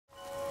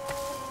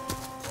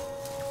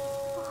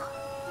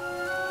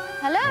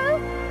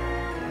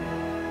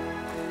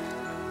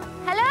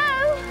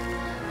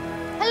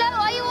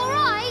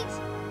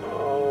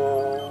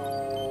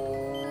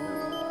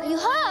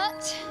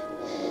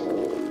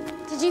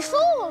you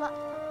fall?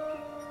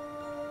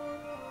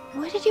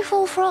 Where did you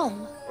fall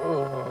from?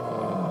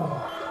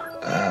 Oh,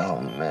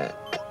 helmet.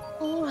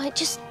 All right,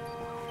 just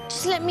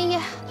let me...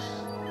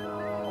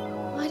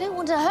 I don't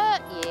want to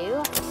hurt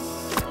you.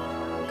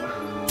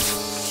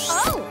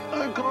 Oh!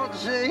 I can't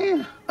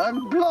see.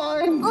 I'm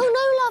blind. Oh,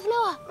 no, love,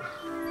 no.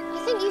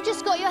 I think you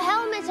just got your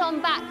helmet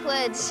on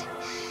backwards.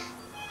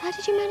 How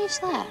did you manage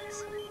that?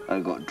 I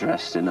got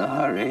dressed in a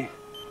hurry.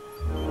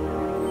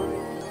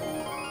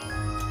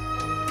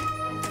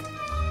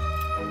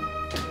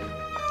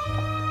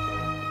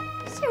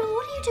 Cyril,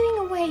 what are you doing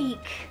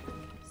awake?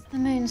 It's the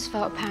moon's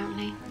fault,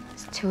 apparently.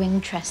 It's too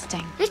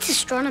interesting. It's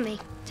astronomy.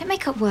 Don't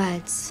make up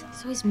words.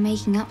 It's always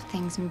making up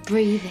things and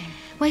breathing.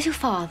 Where's your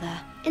father?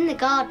 In the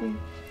garden.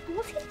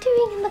 What's he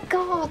doing in the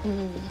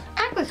garden?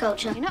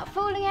 Agriculture. You're not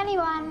fooling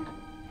anyone.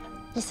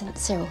 Listen,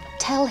 Cyril,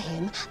 tell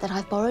him that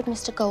I've borrowed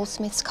Mr.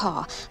 Goldsmith's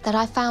car, that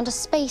I found a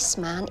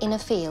spaceman in a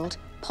field,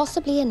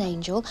 possibly an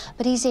angel,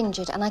 but he's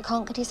injured and I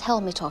can't get his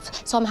helmet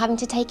off, so I'm having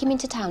to take him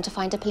into town to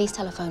find a police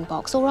telephone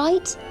box, all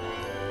right?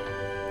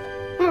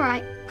 All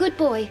right, good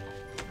boy.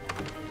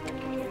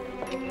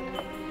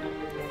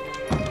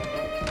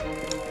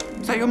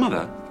 Is that your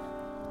mother?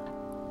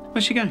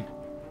 Where's she going?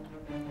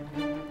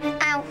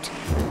 Out.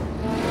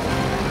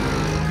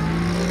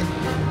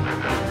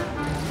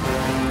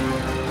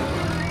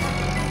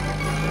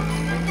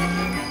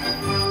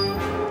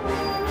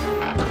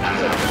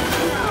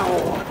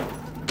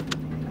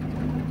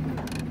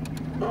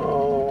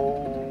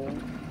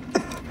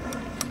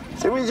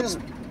 Did we just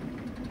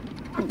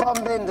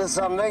bump into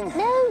something?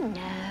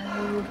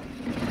 No.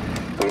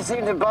 We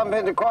seem to bump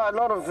into quite a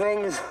lot of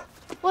things.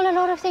 Well, a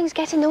lot of things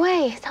get in the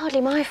way. It's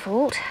hardly my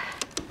fault.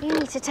 You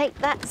need to take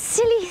that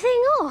silly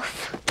thing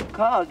off.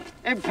 Can't.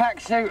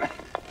 Impact suit.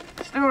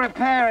 Still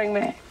repairing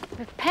me.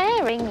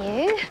 Repairing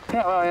you?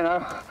 Yeah, well, you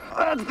know,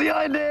 that's the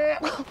idea.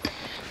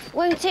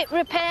 Won't it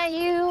repair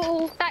you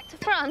all back to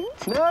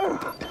front? No.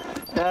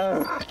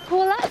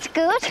 Well, that's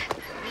good.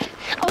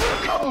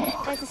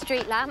 Oh, there's a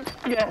street lamp.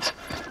 Yes,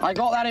 I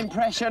got that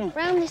impression.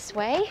 Round this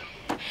way.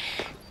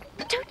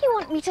 Don't you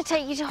want me to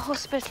take you to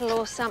hospital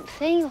or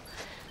something?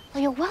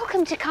 Well, you're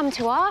welcome to come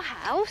to our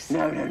house.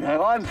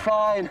 No, I'm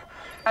fine.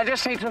 I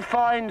just need to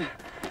find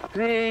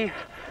the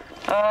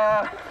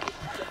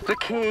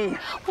key.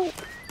 Well, do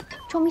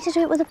you want me to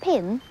do it with a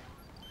pin?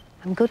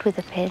 I'm good with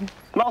a pin.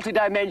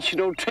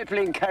 Multi-dimensional,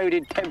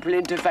 triple-encoded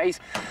temporal interface,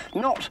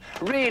 not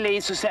really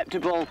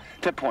susceptible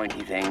to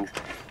pointy things.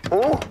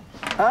 Oh,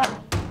 huh?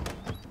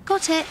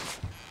 Got it.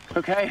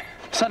 OK.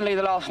 Suddenly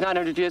the last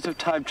 900 years of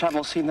time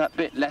travel seem that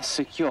bit less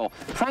secure.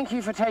 Thank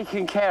you for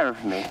taking care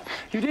of me.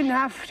 You didn't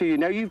have to, you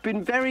know. You've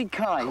been very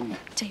kind.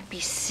 Don't be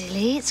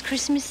silly. It's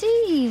Christmas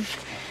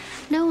Eve.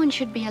 No one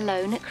should be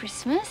alone at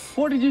Christmas.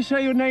 What did you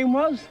say your name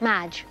was?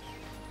 Madge.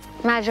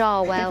 Madge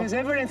Arwell. If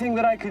there's ever anything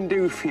that I can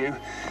do for you,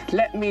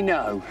 let me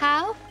know.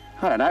 How?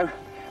 I don't know.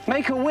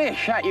 Make a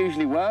wish. That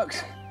usually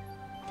works.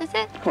 Does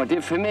it? Well, it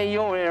did for me.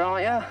 You're here,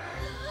 aren't you?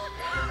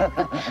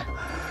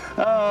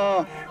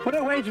 Oh, well,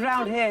 don't wait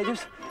around here.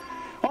 Just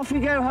off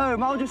you go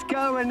home. I'll just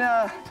go and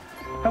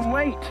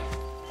wait.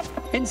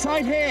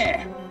 Inside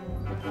here.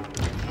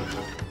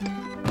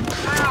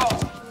 Ow!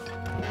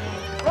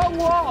 Wrong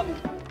one!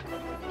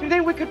 Do you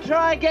think we could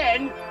try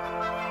again?